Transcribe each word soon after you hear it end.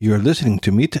You're listening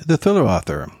to Meet the Thriller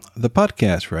Author, the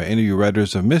podcast where I interview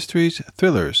writers of mysteries,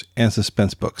 thrillers, and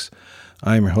suspense books.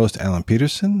 I'm your host, Alan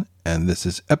Peterson, and this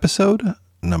is episode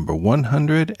number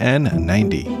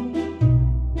 190.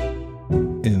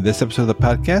 In this episode of the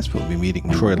podcast, we'll be meeting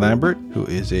Troy Lambert, who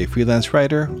is a freelance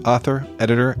writer, author,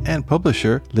 editor, and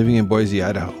publisher living in Boise,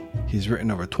 Idaho. He's written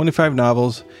over 25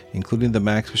 novels, including the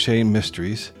Max Boucher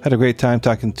mysteries. Had a great time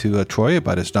talking to Troy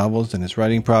about his novels and his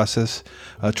writing process.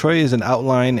 Troy is an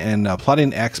outline and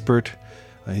plotting expert.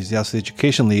 He's also the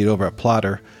education lead over at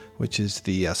Plotter, which is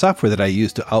the software that I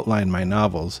use to outline my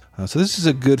novels. So this is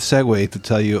a good segue to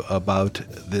tell you about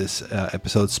this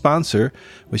episode's sponsor,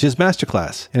 which is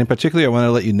Masterclass. And in particular, I want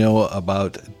to let you know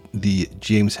about the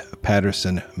James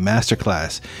Patterson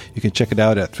Masterclass. You can check it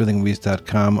out at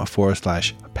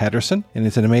thrillingreads.com/Patterson. And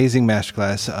it's an amazing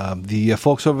masterclass. The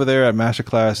folks over there at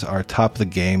Masterclass are top of the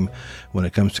game when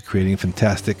it comes to creating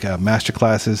fantastic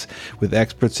masterclasses with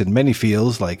experts in many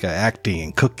fields like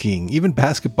acting, cooking, even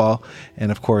basketball, and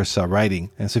of course,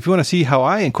 writing. And so if you want to see how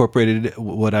I incorporated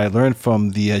what I learned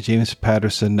from the James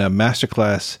Patterson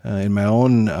Masterclass in my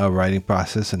own writing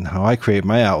process and how I create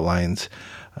my outlines,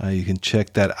 you can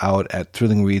check that out at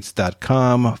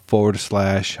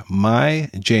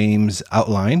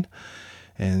thrillingreads.com/myjamesoutline.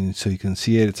 And so you can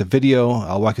see it. It's a video.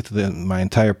 I'll walk you through my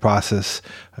entire process,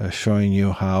 showing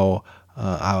you how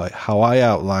I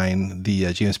outline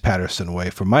the James Patterson way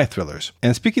for my thrillers.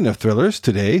 And speaking of thrillers,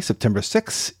 today, September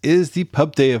 6th, is the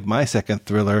pub day of my second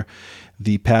thriller,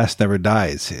 The Past Never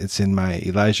Dies. It's in my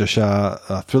Elijah Shaw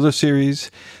thriller series.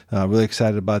 Really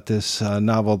excited about this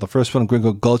novel. The first one,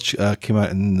 Gringo Gulch, came out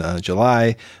in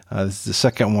July. This is the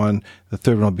second one. The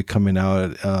third one will be coming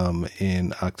out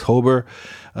in October.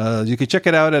 You can check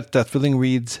it out at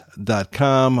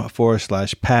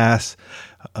thrillingreads.com/pass.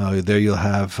 There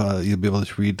you'll be able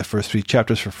to read the first 3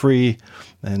 chapters for free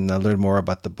and learn more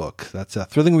about the book. That's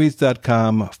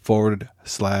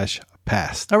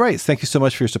thrillingreads.com/pass. All right. Thank you so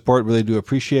much for your support. Really do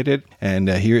appreciate it. And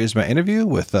here is my interview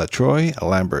with Troy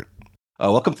Lambert.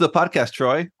 Welcome to the podcast,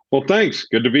 Troy. Well, thanks.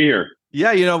 Good to be here.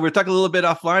 Yeah, we were talking a little bit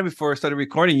offline before I started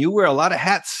recording. You wear a lot of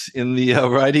hats in the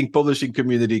writing publishing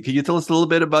community. Can you tell us a little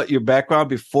bit about your background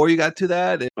before you got to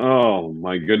that? Oh,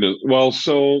 my goodness. Well,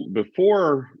 so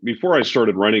before I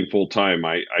started writing full time,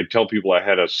 I tell people I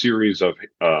had a series of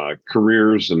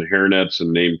careers and hairnets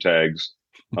and name tags,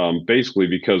 basically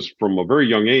because from a very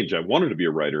young age, I wanted to be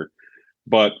a writer.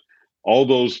 But all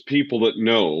those people that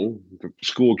know, the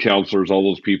school counselors, all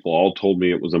those people all told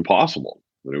me it was impossible,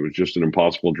 that it was just an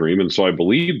impossible dream. And so I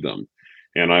believed them.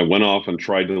 And I went off and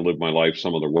tried to live my life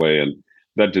some other way. And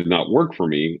that did not work for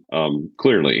me,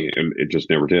 clearly, and it just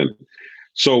never did.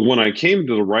 So when I came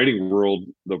to the writing world,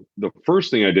 the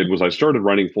first thing I did was I started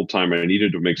writing full time and I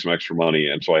needed to make some extra money.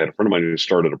 And so I had a friend of mine who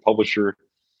started a publisher.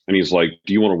 And he's like,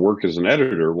 do you want to work as an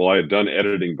editor? Well, I had done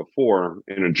editing before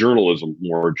in a journalism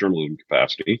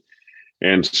capacity.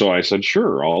 And so I said,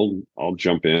 sure, I'll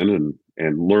jump in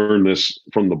and learn this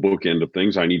from the book end of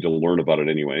things. I need to learn about it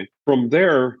anyway. From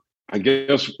there, I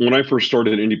guess when I first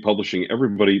started indie publishing,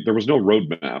 there was no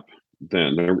roadmap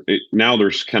then. Now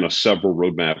there's kind of several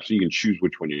roadmaps. You can choose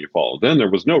which one you follow. Then there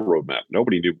was no roadmap.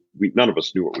 Nobody knew. None of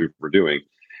us knew what we were doing.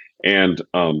 And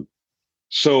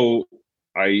so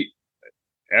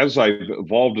as I've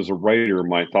evolved as a writer,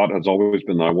 my thought has always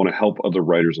been that I want to help other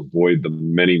writers avoid the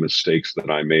many mistakes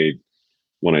that I made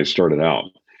when I started out.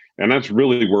 And that's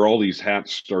really where all these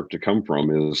hats start to come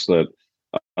from, is that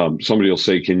somebody will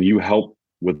say, can you help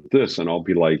with this? And I'll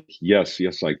be like, yes,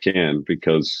 I can,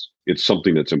 because it's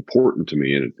something that's important to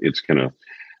me. And it's kind of,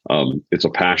 it's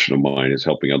a passion of mine, is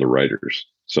helping other writers.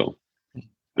 So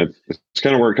it's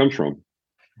kind of where it comes from.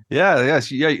 Yeah.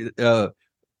 Yes. Yeah.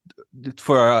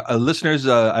 For our listeners,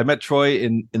 I met Troy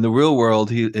in the real world.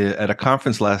 He at a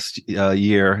conference last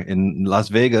year in Las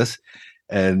Vegas,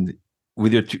 and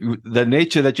with the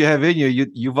nature that you have in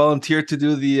you volunteered to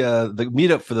do the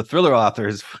meetup for the thriller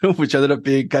authors, which ended up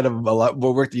being kind of a lot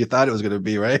more work than you thought it was going to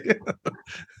be, right?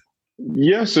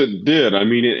 Yes, it did. I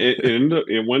mean,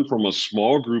 it went from a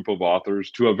small group of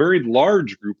authors to a very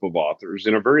large group of authors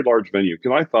in a very large venue.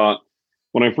 Because I thought,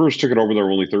 when I first took it over, there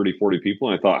were only 30, 40 people.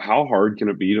 And I thought, how hard can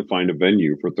it be to find a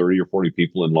venue for 30 or 40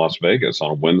 people in Las Vegas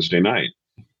on a Wednesday night?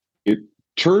 It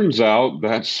turns out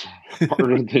that's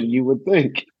harder than you would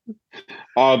think,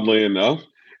 oddly enough.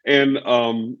 And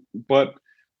but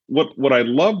what I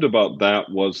loved about that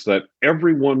was that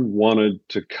everyone wanted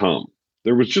to come.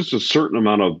 There was just a certain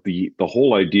amount of the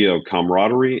whole idea of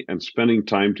camaraderie and spending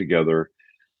time together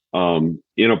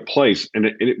in a place, and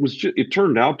it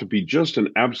turned out to be just an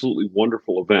absolutely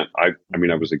wonderful event. I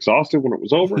mean, I was exhausted when it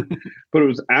was over, but it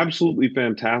was absolutely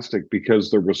fantastic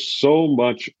because there was so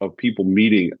much of people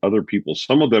meeting other people.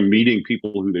 Some of them meeting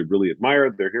people who they really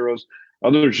admired, their heroes.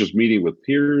 Others just meeting with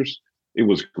peers. It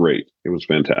was great. It was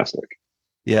fantastic.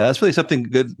 Yeah, that's really something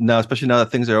good now, especially now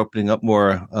that things are opening up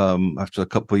more after a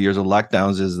couple of years of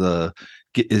lockdowns. Is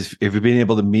if you're being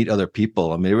able to meet other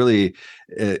people. I mean, it really,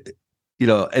 uh,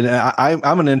 and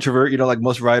I'm an introvert. Like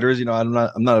most writers, I'm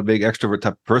not a big extrovert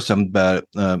type of person, but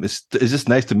it's just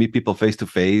nice to meet people face to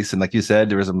face. And like you said,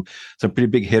 there were some pretty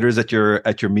big hitters at your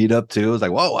meetup too. It's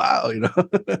like, whoa, wow.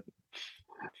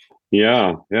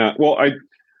 Yeah, yeah. Well,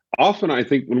 I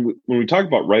think when we talk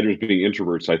about writers being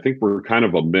introverts, I think we're kind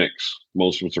of a mix.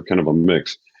 Most of us are kind of a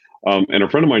mix. And a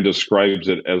friend of mine describes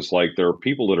it as like there are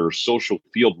people that are social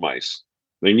field mice.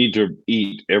 They need to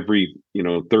eat every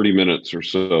 30 minutes or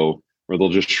so, or they'll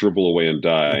just shrivel away and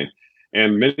die.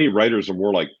 And many writers are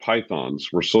more like pythons.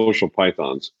 We're social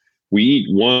pythons. We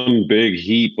eat one big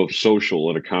heap of social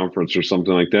at a conference or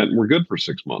something like that, and we're good for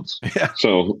 6 months. Yeah.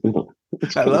 So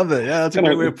I love it. Yeah, that's a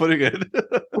great way of putting it.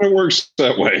 It works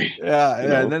that way. Yeah.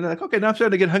 And then like, okay, now I'm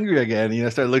starting to get hungry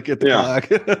again. Start looking at the clock.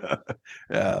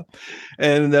 Yeah.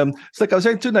 And it's like I was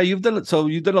saying too. Now you've done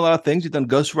a lot of things. You've done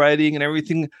ghostwriting and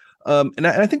everything. And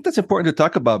I think that's important to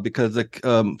talk about because like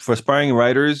for aspiring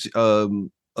writers,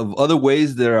 of other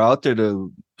ways that are out there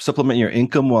to supplement your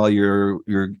income while you're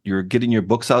getting your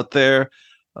books out there.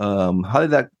 How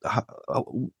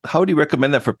would you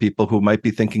recommend that for people who might be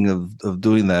thinking of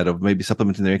doing that, of maybe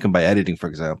supplementing their income by editing, for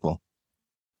example?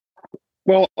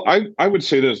 Well, I would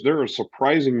say this: there are a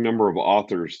surprising number of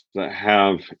authors that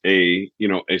have a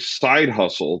side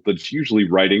hustle that's usually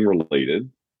writing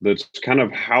related. That's kind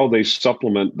of how they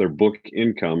supplement their book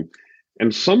income,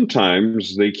 and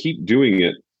sometimes they keep doing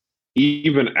it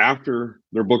even after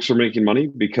their books are making money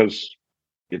because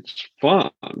it's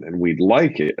fun and we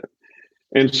like it.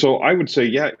 And so I would say,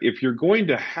 yeah, if you're going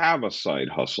to have a side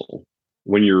hustle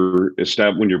when you're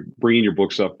bringing your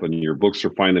books up and your books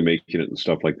are finally making it and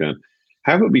stuff like that,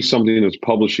 have it be something that's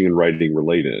publishing and writing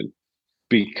related,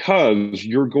 because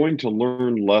you're going to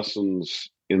learn lessons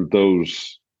in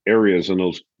those areas and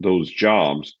those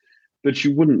jobs that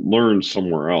you wouldn't learn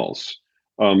somewhere else.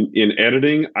 In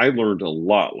editing, I learned a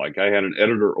lot. Like I had an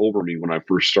editor over me when I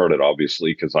first started,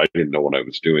 obviously, because I didn't know what I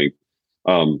was doing.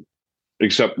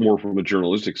 Except more from a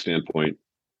journalistic standpoint.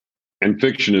 And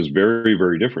fiction is very,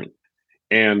 very different.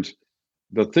 And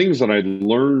the things that I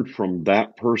learned from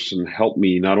that person helped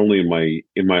me not only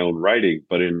in my own writing,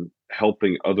 but in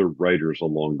helping other writers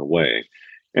along the way.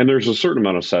 And there's a certain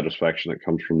amount of satisfaction that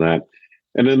comes from that.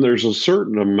 And then there's a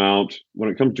certain amount when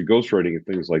it comes to ghostwriting and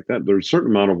things like that. There's a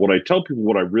certain amount of what I tell people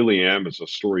what I really am as a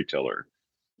storyteller,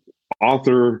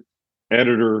 author,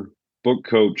 editor, book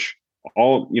coach,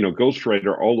 all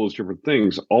ghostwriter, all those different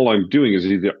things. All I'm doing is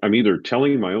I'm either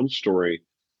telling my own story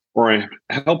or I'm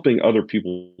helping other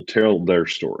people tell their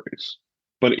stories.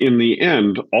 But in the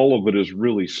end, all of it is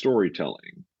really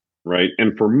storytelling, right?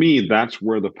 And for me, that's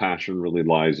where the passion really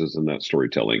lies, is in that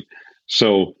storytelling.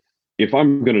 So if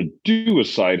I'm going to do a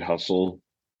side hustle,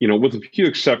 with a few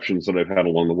exceptions that I've had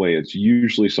along the way, it's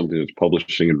usually something that's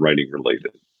publishing and writing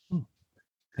related.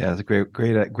 Yeah, it's a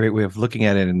great way of looking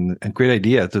at it, and great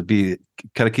idea to be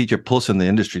kind of keep your pulse in the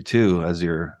industry too as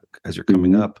you're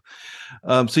coming up.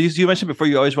 So you mentioned before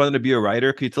you always wanted to be a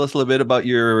writer. Can you tell us a little bit about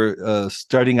your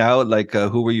starting out? Like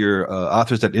who were your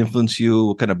authors that influenced you?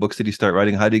 What kind of books did you start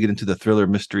writing? How did you get into the thriller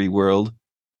mystery world?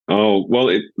 Oh, well,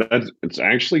 it's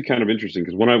actually kind of interesting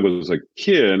because when I was a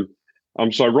kid,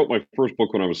 so I wrote my first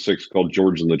book when I was 6 called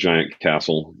George and the Giant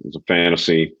Castle. It was a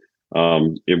fantasy.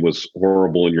 It was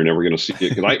horrible, and you're never going to see it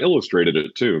because I illustrated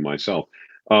it too myself.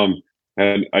 And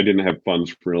I didn't have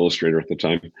funds for an illustrator at the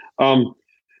time.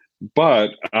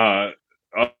 But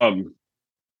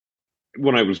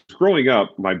when I was growing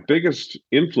up, my biggest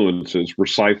influences were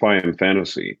sci-fi and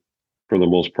fantasy for the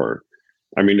most part.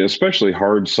 I mean, especially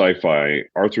hard sci-fi,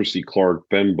 Arthur C. Clarke,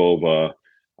 Ben Bova,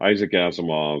 Isaac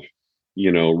Asimov,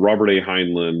 Robert A.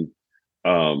 Heinlein,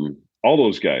 all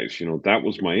those guys, that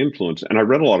was my influence. And I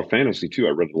read a lot of fantasy too. I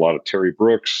read a lot of Terry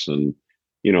Brooks and,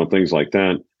 things like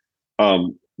that.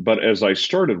 But as I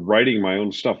started writing my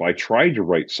own stuff, I tried to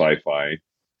write sci-fi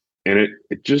and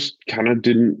it just kind of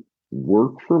didn't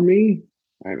work for me.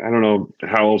 I don't know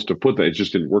how else to put that. It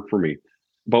just didn't work for me.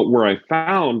 But where I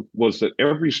found was that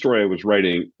every story I was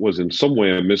writing was in some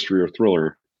way a mystery or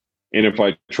thriller. And if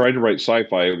I tried to write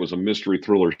sci-fi, it was a mystery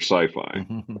thriller sci-fi.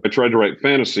 If I tried to write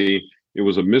fantasy, it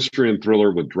was a mystery and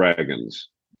thriller with dragons.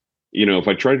 If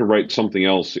I tried to write something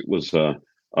else, it was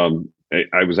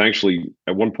I was actually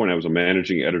at one point I was a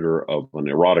managing editor of an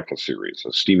erotica series,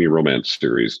 a steamy romance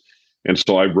series. And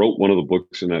so I wrote one of the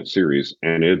books in that series,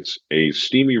 and it's a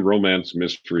steamy romance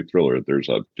mystery thriller. There's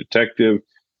a detective,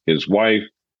 his wife,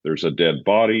 there's a dead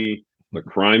body, the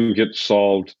crime gets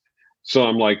solved. So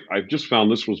I'm like, I've just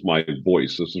found this was my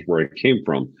voice. This is where I came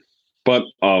from. But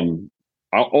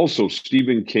also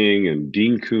Stephen King and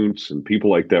Dean Koontz and people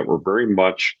like that were very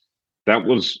much that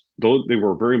was though they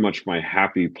were very much my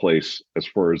happy place as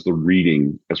far as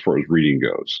reading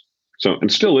goes. So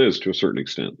and still is to a certain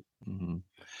extent. Mm-hmm.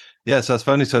 Yeah, so it's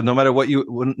funny. So no matter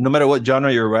what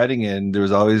genre you're writing in,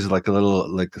 there's always like a little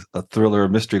like a thriller or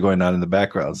mystery going on in the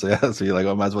background. So yeah, so you're like,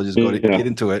 oh, might as well just get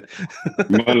into it.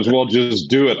 Might as well just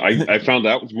do it. I found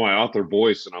that was my author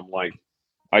voice, and I'm like,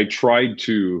 I tried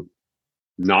to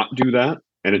not do that,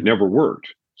 and it never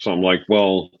worked. So I'm like,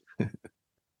 well,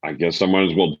 I guess I might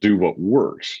as well do what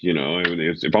works. I mean,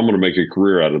 if I'm going to make a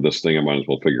career out of this thing, I might as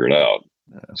well figure it out.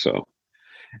 Yeah. So.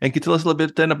 And can you tell us a little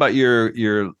bit then about your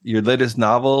latest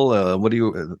novel? What do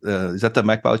you is that the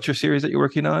Mac Boucher series that you're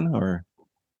working on, or?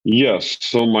 Yes.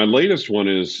 So my latest one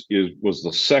was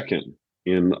the second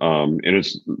in and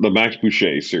it's the Max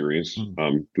Boucher series.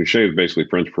 Boucher is basically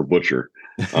French for butcher.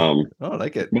 Oh, I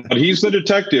like it. But he's the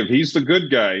detective. He's the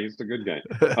good guy.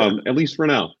 At least for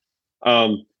now.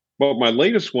 But my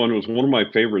latest one was one of my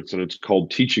favorites, and it's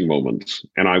called Teaching Moments.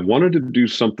 And I wanted to do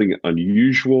something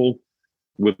unusual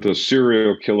with a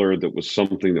serial killer that was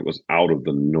something that was out of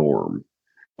the norm.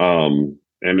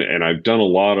 And I've done a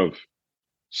lot of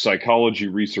psychology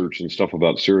research and stuff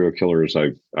about serial killers.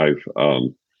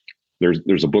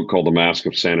 There's a book called The Mask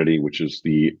of Sanity, which is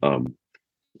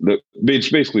it's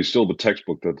basically still the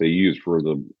textbook that they use for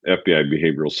the FBI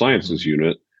Behavioral Sciences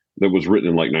Unit that was written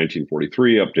in like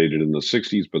 1943, updated in the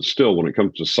 60s. But still, when it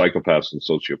comes to psychopaths and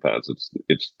sociopaths,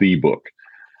 it's the book.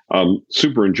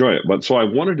 Super enjoy it. But so I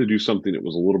wanted to do something that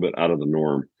was a little bit out of the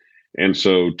norm. And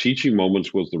so Teaching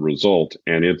Moments was the result.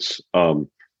 And it's a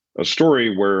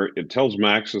story where it tells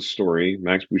Max's story,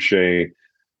 Max Boucher,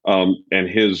 and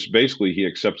he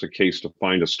accepts a case to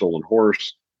find a stolen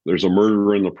horse. There's a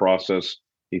murderer in the process.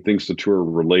 He thinks the two are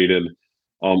related,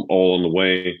 all on the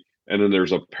way. And then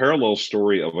there's a parallel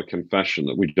story of a confession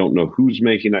that we don't know who's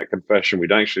making that confession. We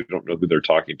actually don't know who they're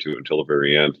talking to until the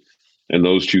very end. And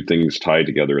those two things tie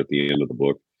together at the end of the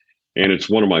book. And it's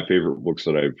one of my favorite books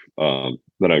that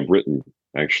I've written,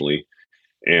 actually.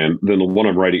 And then the one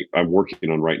I'm working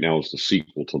on right now is the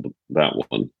sequel to that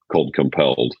one called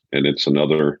Compelled. And it's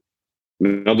another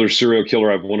serial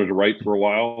killer I've wanted to write for a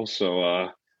while. So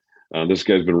this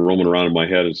guy's been roaming around in my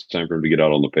head. It's time for him to get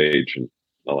out on the page and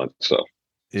all that stuff.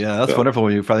 Yeah, that's wonderful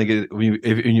when you finally get it.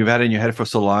 When you've had it in your head for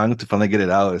so long to finally get it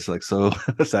out, it's like so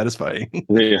satisfying.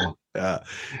 Yeah. I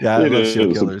love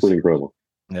serial killers. It's pretty incredible.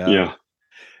 Yeah.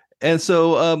 And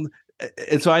so, I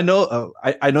know,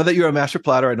 I know that you're a master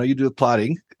plotter. I know you do the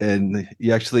plotting, and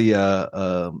you actually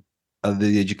the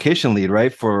education lead,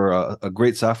 right, for a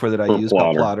great software that I use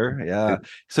called Plotter. Yeah.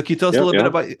 So can you tell us a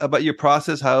little bit about your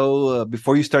process? How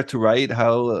before you start to write,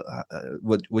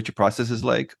 what your process is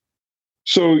like?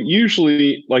 So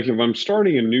usually, like if I'm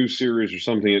starting a new series or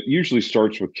something, it usually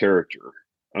starts with character.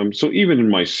 So even in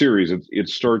my series, it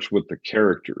starts with the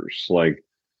characters. Like,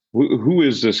 who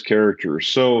is this character?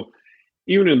 So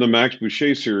even in the Max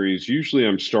Boucher series, usually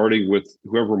I'm starting with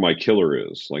whoever my killer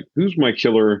is. Like, who's my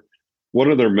killer? What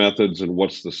are their methods, and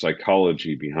what's the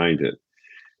psychology behind it?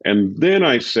 And then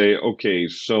I say, okay,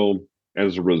 so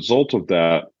as a result of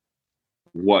that,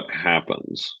 what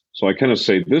happens? So I kind of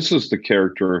say, this is the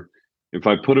character. If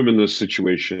I put him in this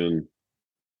situation,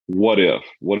 what if?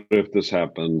 What if this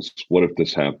happens? What if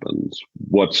this happens?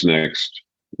 What's next?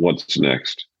 What's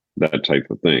next? That type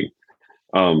of thing.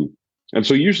 And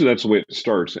so usually that's the way it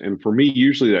starts. And for me,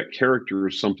 usually that character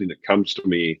is something that comes to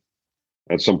me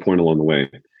at some point along the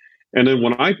way. And then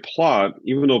when I plot,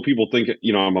 even though people think,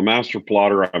 I'm a master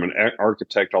plotter, I'm an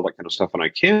architect, all that kind of stuff, and I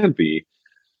can be,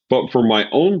 but for my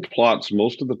own plots,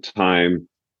 most of the time,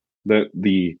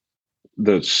 the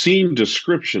scene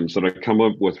descriptions that I come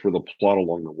up with for the plot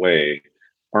along the way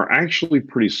are actually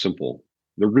pretty simple.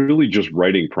 They're really just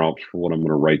writing prompts for what I'm going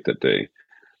to write that day.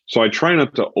 So I try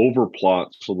not to overplot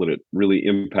so that it really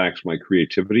impacts my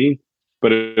creativity.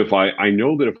 But if I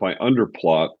know that if I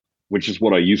underplot, which is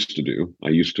what I used to do, I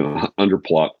used to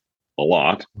underplot a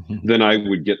lot, then I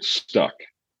would get stuck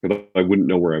because I wouldn't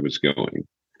know where I was going.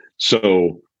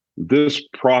 So this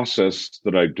process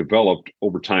that I've developed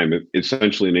over time, it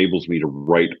essentially enables me to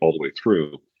write all the way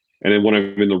through. And then when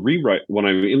I'm in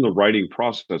the writing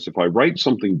process, if I write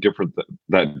something different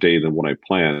that day than what I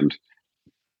planned,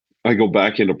 I go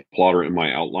back into Plotter in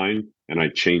my outline and I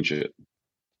change it.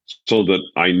 so that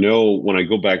I know when I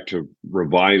go back to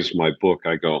revise my book,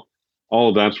 I go,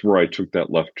 oh, that's where I took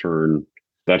that left turn.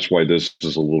 That's why this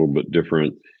is a little bit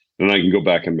different. And I can go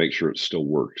back and make sure it still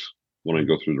works when I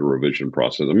go through the revision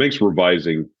process. It makes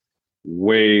revising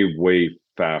way, way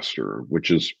faster,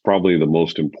 which is probably the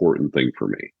most important thing for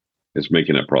me, is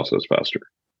making that process faster.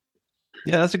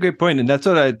 Yeah, that's a great point, and that's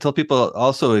what I tell people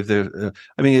also. If they're,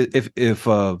 I mean, if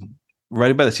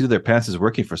writing by the seat of their pants is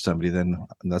working for somebody, then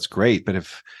that's great. But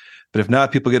if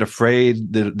not, people get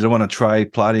afraid. They don't want to try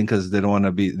plotting because they don't want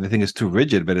to be. They think it's too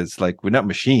rigid. But it's like we're not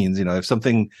machines, you know. If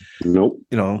something, Nope.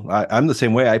 you know, I'm the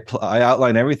same way. I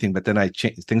outline everything, but then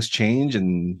things change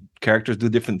and characters do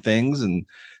different things, and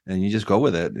you just go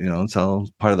with it. You know, it's all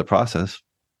part of the process.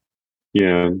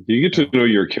 Yeah, you get to know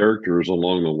your characters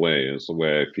along the way, is the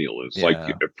way I feel. It's like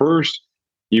Yeah. at first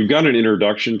you've got an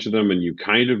introduction to them and you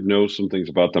kind of know some things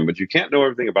about them, but you can't know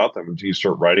everything about them until you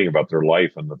start writing about their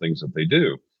life and the things that they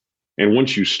do. And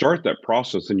once you start that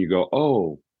process, then you go,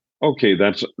 oh, okay,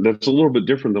 that's a little bit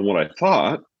different than what I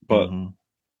thought, but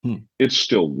Hmm. it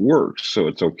still works, so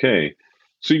it's okay.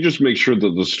 So you just make sure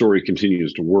that the story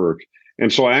continues to work.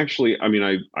 And so I mean,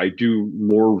 I do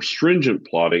more stringent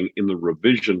plotting in the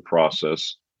revision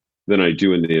process than I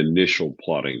do in the initial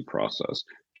plotting process,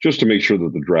 just to make sure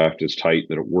that the draft is tight,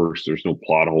 that it works. There's no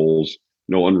plot holes,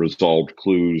 no unresolved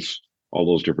clues, all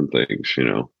those different things, you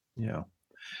know. Yeah.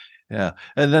 Yeah,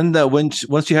 and then once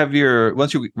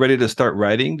you're ready to start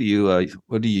writing, do you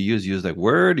what do you use? You use like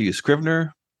Word? Do you use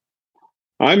Scrivener?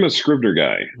 I'm a Scrivener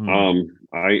guy. Hmm.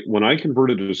 I when I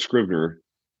converted to Scrivener,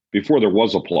 before there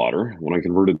was a plotter, when I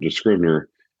converted to Scrivener,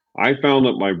 I found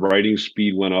that my writing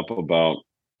speed went up about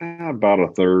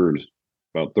a third,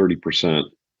 about 30%,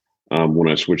 when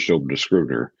I switched over to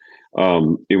Scrivener.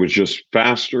 It was just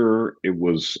faster.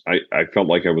 I felt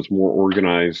like I was more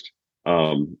organized,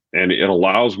 and it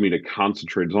allows me to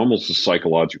concentrate. It's almost a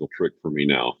psychological trick for me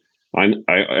now.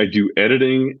 I do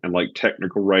editing and like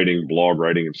technical writing, blog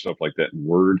writing, and stuff like that in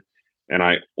Word, and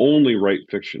I only write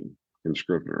fiction in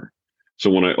Scrivener. So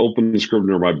when I open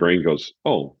Scrivener, my brain goes,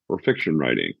 "Oh, we're fiction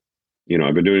writing." You know,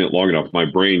 I've been doing it long enough. My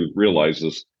brain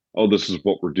realizes, "Oh, this is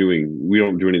what we're doing. We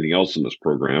don't do anything else in this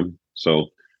program, so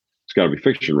it's got to be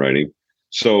fiction writing."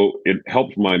 So it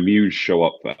helped my muse show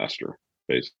up faster,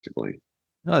 basically.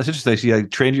 No, that's interesting. So you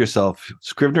trained yourself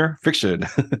Scrivener fiction.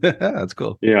 That's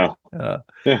cool. Yeah, Uh,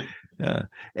 yeah. yeah,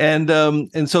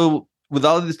 and so with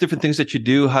all of these different things that you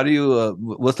do, how do you?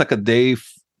 What's like a day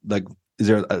like? Is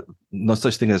there no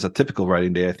such thing as a typical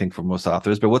writing day? I think for most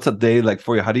authors, but what's a day like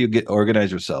for you? How do you get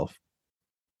organize yourself?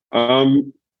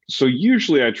 Um, so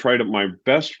usually I try to my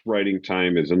best writing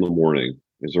time is in the morning,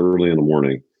 is early in the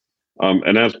morning.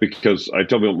 And that's because I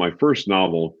tell people my first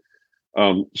novel.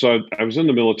 I was in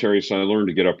the military, so I learned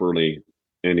to get up early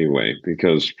anyway,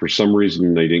 because for some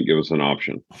reason they didn't give us an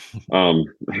option.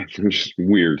 It's just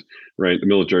weird, right? The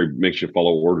military makes you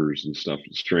follow orders and stuff.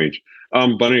 It's strange.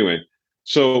 But anyway,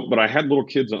 but I had little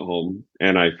kids at home,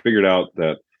 and I figured out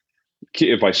that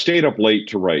if I stayed up late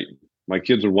to write, my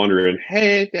kids would wonder, and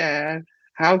hey, Dad,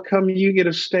 how come you get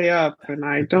to stay up and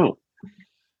I don't?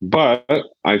 But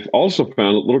I've also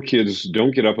found that little kids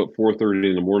don't get up at 4:30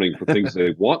 in the morning for things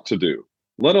they want to do,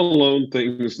 let alone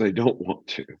things they don't want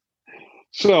to.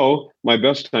 So my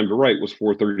best time to write was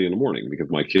 4:30 in the morning because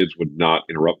my kids would not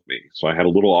interrupt me. So I had a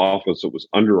little office that was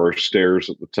under our stairs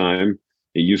at the time.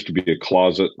 It used to be a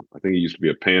closet. I think it used to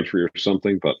be a pantry or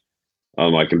something, but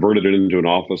I converted it into an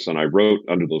office and I wrote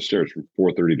under those stairs from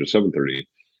 4:30 to 7:30.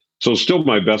 So still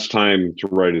my best time to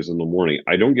write is in the morning.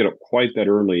 I don't get up quite that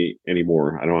early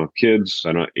anymore. I don't have kids.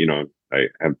 I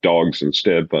have dogs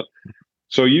instead, but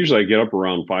so usually I get up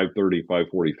around 5:30,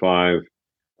 5:45,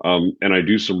 and I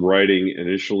do some writing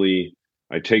initially.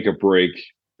 I take a break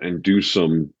and do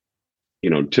some,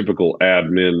 typical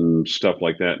admin stuff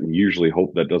like that, and usually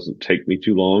hope that doesn't take me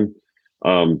too long.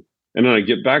 And then I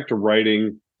get back to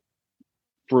writing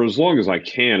for as long as I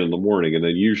can in the morning, and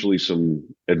then usually some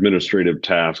administrative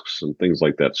tasks and things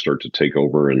like that start to take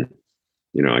over, and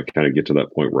I kind of get to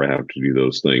that point where I have to do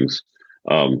those things.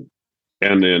 Um,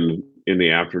 and then in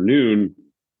the afternoon,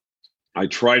 I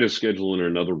try to schedule in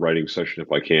another writing session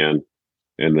if I can,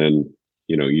 and then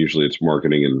usually it's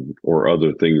marketing and or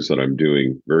other things that I'm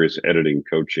doing, various editing,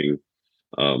 coaching,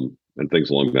 and things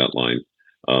along that line.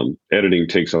 Editing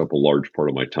takes up a large part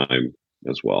of my time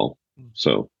as well.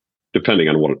 So depending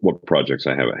on what projects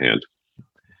I have at hand.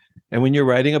 And when you're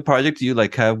writing a project, do you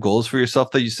like have goals for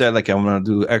yourself that you said, like I'm going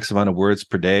to do X amount of words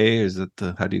per day? Is it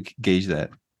how do you gauge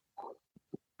that?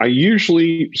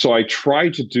 I try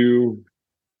to do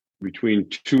between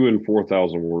 2 and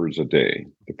 4,000 words a day,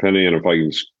 depending on if I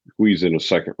can squeeze in a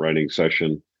second writing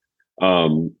session.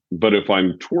 But if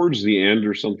I'm towards the end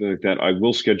or something like that, I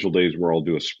will schedule days where I'll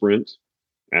do a sprint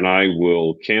and I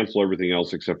will cancel everything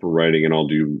else except for writing, and I'll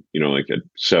do, like a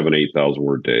 8,000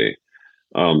 word day.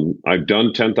 I've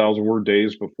done 10,000 word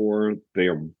days before. They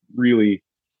are really,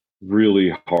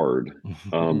 really hard.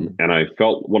 And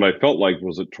what I felt like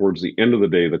was that towards the end of the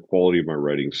day, the quality of my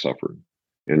writing suffered.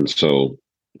 And so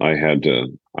I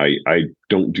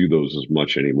don't do those as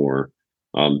much anymore.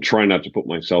 Try not to put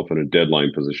myself in a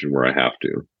deadline position where I have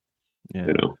to,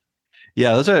 Yeah.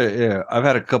 Yeah, those are. Yeah, I've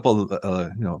had a couple,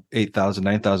 8,000,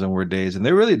 9,000 word days, and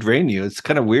they really drain you. It's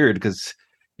kind of weird because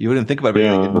you wouldn't think about it,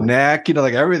 but like your neck,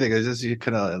 like everything. It's just you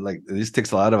kind of like it just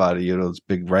takes a lot out of you. Those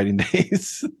big writing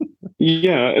days.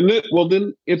 Yeah, and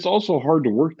then it's also hard to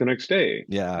work the next day.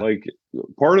 Yeah, like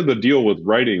part of the deal with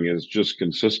writing is just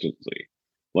consistency.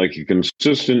 Like a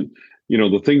consistent,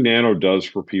 the thing Nano does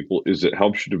for people is it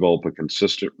helps you develop a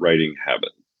consistent writing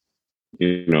habit.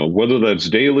 Whether that's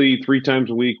daily, 3 times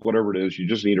a week, whatever it is, you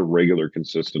just need a regular,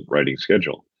 consistent writing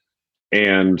schedule.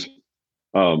 And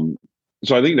so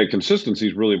I think that consistency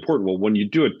is really important. Well, when you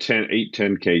do a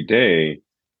 10K day,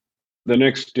 the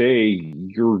next day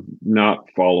you're not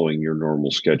following your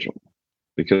normal schedule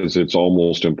because it's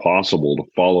almost impossible to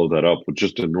follow that up with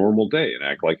just a normal day and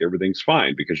act like everything's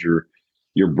fine because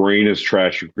your brain is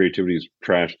trash, your creativity is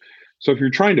trash. So if you're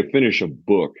trying to finish a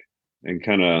book and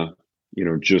kind of,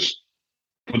 just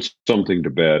put something to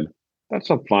bed,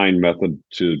 that's a fine method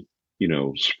to,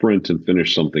 sprint and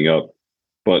finish something up,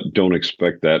 but don't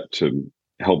expect that to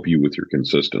help you with your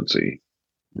consistency,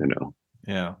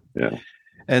 Yeah. Yeah.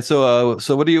 And so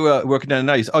what are you working on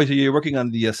now? So you're working on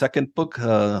the second book,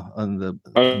 on the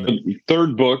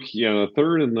third book. Yeah, the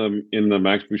third in the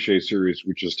Max Boucher series,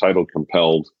 which is titled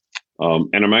Compelled.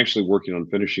 And I'm actually working on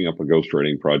finishing up a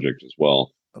ghostwriting project as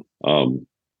well.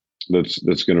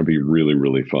 That's going to be really,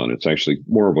 really fun. It's actually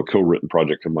more of a co-written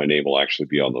project, and my name will actually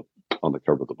be on the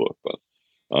cover of the book. But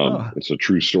it's a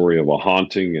true story of a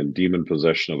haunting and demon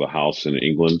possession of a house in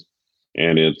England,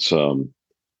 and it's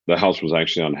the house was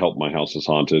actually on Help My House is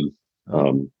Haunted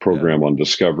program on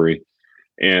Discovery,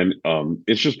 and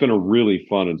it's just been a really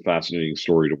fun and fascinating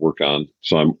story to work on.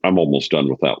 So I'm almost done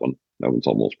with that one. That one's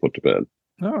almost put to bed.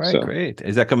 All right, great.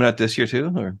 Is that coming out this year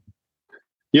too, or?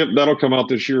 Yep, that'll come out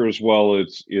this year as well.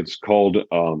 It's called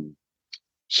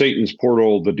Satan's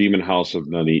Portal: The Demon House of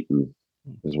Nuneaton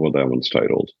is what that one's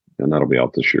titled, and that'll be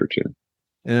out this year too.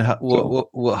 And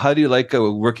how do you like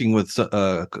working with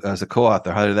as a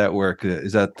co-author? How did that work?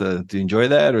 Is that do you enjoy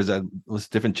that, or is that was a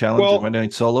different challenge when doing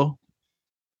solo?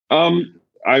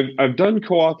 I've done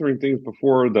co-authoring things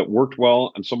before that worked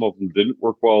well, and some of them didn't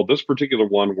work well. This particular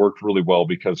one worked really well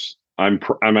because I'm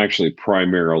actually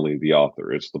primarily the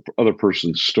author. It's the other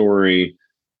person's story,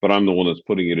 but I'm the one that's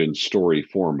putting it in story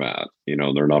format.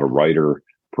 They're not a writer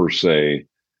per se.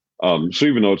 So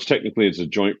even though it's a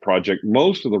joint project,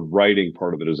 most of the writing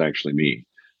part of it is actually me.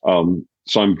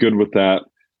 So I'm good with that.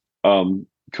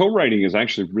 Co-writing is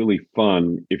actually really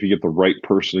fun if you get the right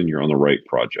person and you're on the right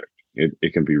project.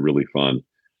 It can be really fun.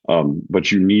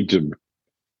 But you need to,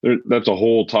 that's a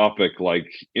whole topic, like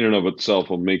in and of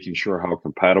itself, of making sure how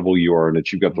compatible you are and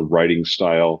that you've got the writing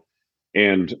style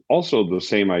and also the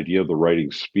same idea of the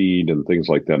writing speed and things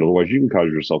like that. Otherwise, you can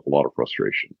cause yourself a lot of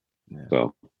frustration. Yeah.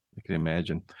 So I can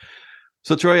imagine.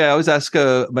 So, Troy, I always ask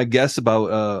my guests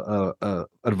about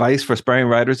advice for aspiring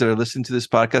writers that are listening to this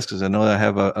podcast, because I know I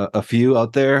have a few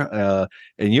out there,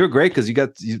 and you're great because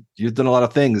you've done a lot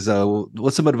of things.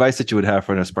 What's some advice that you would have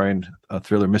for an aspiring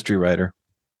thriller mystery writer?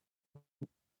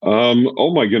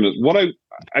 Oh my goodness!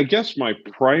 I guess my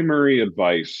primary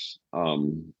advice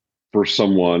for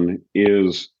someone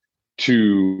is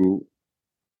to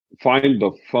find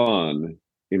the fun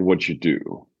in what you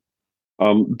do.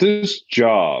 This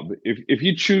job, if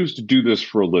you choose to do this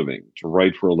for a living, to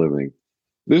write for a living,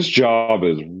 this job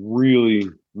is really,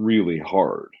 really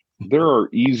hard. There are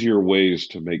easier ways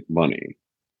to make money.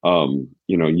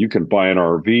 You can buy an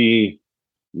RV,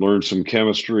 learn some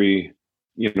chemistry,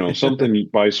 something,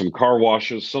 buy some car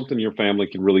washes, something your family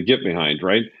can really get behind,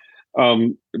 right?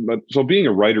 But so being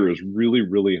a writer is really,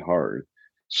 really hard.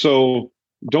 So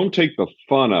don't take the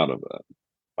fun out of it.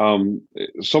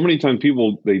 So many times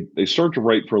people they start to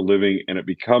write for a living and it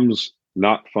becomes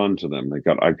not fun to them.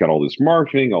 I've got all this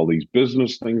marketing, all these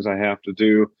business things I have to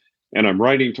do, and I'm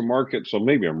writing to market. So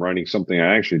maybe I'm writing something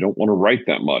I actually don't want to write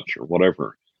that much or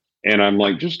whatever. And I'm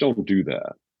like, just don't do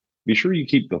that. Be sure you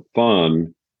keep the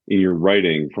fun in your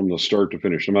writing from the start to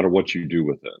finish, no matter what you do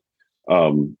with it.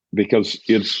 Because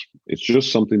it's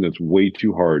just something that's way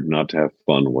too hard not to have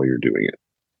fun while you're doing it.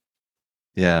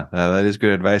 Yeah, that is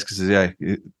good advice because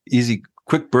easy,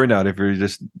 quick burnout if you're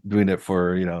just doing it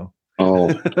for Oh,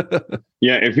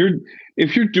 yeah.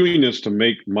 If you're doing this to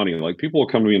make money, like people will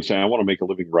come to me and say, I want to make a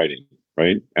living writing,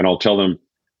 right? And I'll tell them,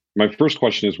 my first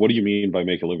question is, what do you mean by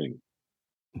make a living?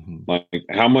 Mm-hmm. Like,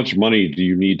 how much money do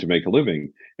you need to make a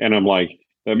living? And I'm like,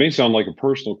 that may sound like a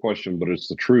personal question, but it's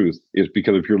the truth. Is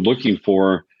because if you're looking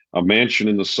for a mansion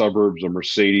in the suburbs, a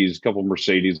Mercedes, a couple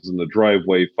Mercedes in the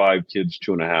driveway, 5 kids,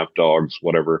 2.5 dogs,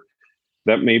 whatever,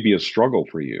 that may be a struggle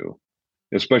for you,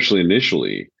 especially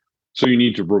initially. So you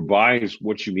need to revise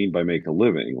what you mean by make a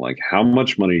living. Like, how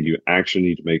much money do you actually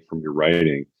need to make from your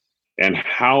writing? And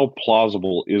how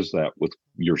plausible is that with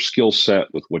your skill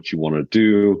set, with what you want to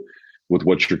do, with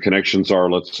what your connections are,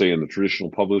 let's say in the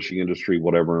traditional publishing industry,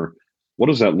 whatever. What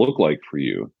does that look like for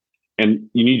you? And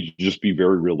you need to just be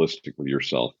very realistic with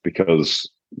yourself, because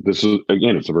this is,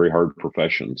 again, it's a very hard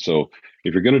profession. So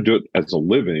if you're going to do it as a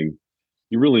living,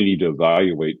 you really need to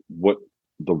evaluate what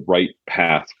the right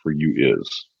path for you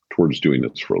is towards doing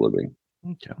this for a living.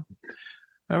 Okay.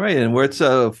 All right. And where it's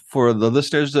for the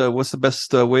listeners, what's the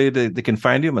best way they can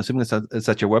find you? I'm assuming it's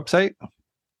at your website.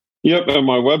 Yep, at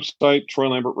my website,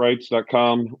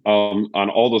 TroyLambertWrites.com, on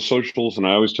all the socials. And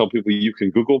I always tell people you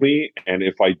can Google me. And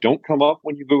if I don't come up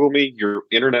when you Google me, your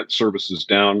internet service is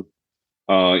down.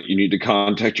 You need to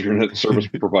contact your internet service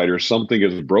provider. Something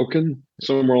is broken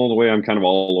somewhere along the way. I'm kind of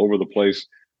all over the place.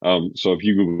 So if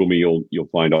you Google me, you'll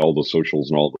find all the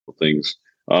socials and all the things.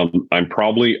 I'm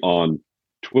probably on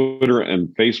Twitter and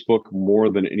Facebook more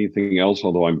than anything else,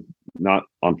 although I'm not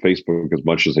on Facebook as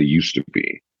much as I used to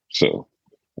be. So,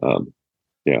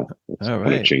 yeah, it's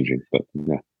kind of changing, but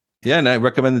yeah. Yeah, and I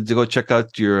recommend to go check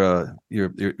out your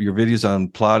videos on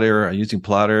Plotter, using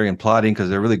Plotter and plotting,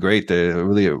 because they're really great. They're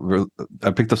really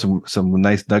I picked up some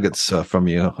nice nuggets from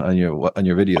you on your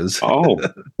videos. Oh,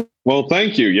 well,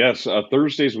 thank you. Yes,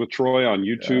 Thursdays with Troy on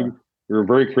YouTube. Yeah. We were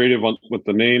very creative with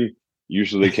the name.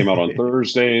 Usually they came out on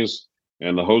Thursdays,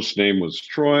 and the host name was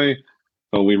Troy.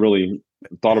 So we really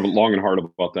thought of it long and hard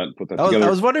about that and put that together. I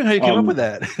was wondering how you came up with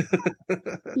that.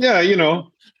 Yeah,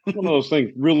 one of those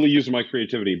things, really using my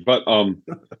creativity. But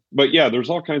yeah, there's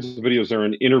all kinds of videos there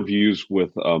and interviews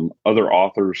with other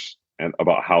authors and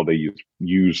about how they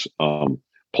use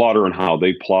Plotter and how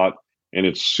they plot. And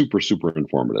it's super, super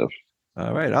informative.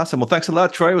 All right. Awesome. Well, thanks a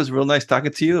lot, Troy. It was real nice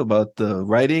talking to you about the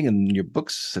writing and your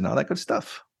books and all that good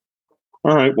stuff.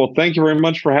 All right. Well, thank you very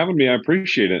much for having me. I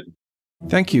appreciate it.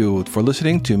 Thank you for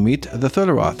listening to Meet the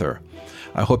Thriller Author.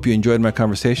 I hope you enjoyed my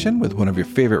conversation with one of your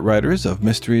favorite writers of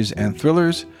mysteries and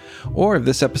thrillers, or if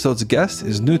this episode's guest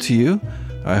is new to you,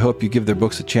 I hope you give their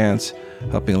books a chance.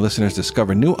 Helping listeners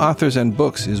discover new authors and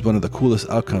books is one of the coolest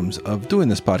outcomes of doing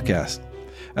this podcast.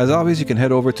 As always, you can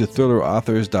head over to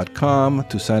thrillerauthors.com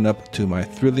to sign up to my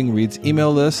Thrilling Reads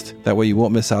email list. That way you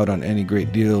won't miss out on any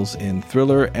great deals in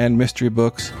thriller and mystery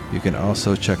books. You can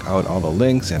also check out all the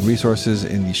links and resources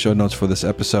in the show notes for this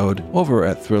episode over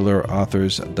at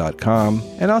thrillerauthors.com.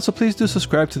 And also please do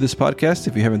subscribe to this podcast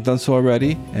if you haven't done so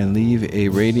already, and leave a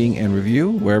rating and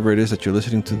review wherever it is that you're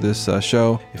listening to this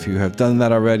show. If you have done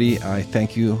that already, I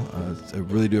thank you. I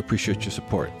really do appreciate your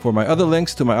support. For my other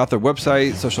links to my author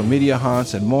website, social media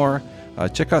haunts, and more,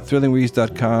 check out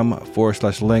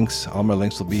thrillingreads.com/links. All my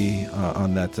links will be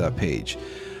on that page.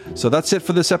 So that's it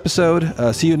for this episode.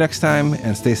 See you next time,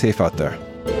 and stay safe out there.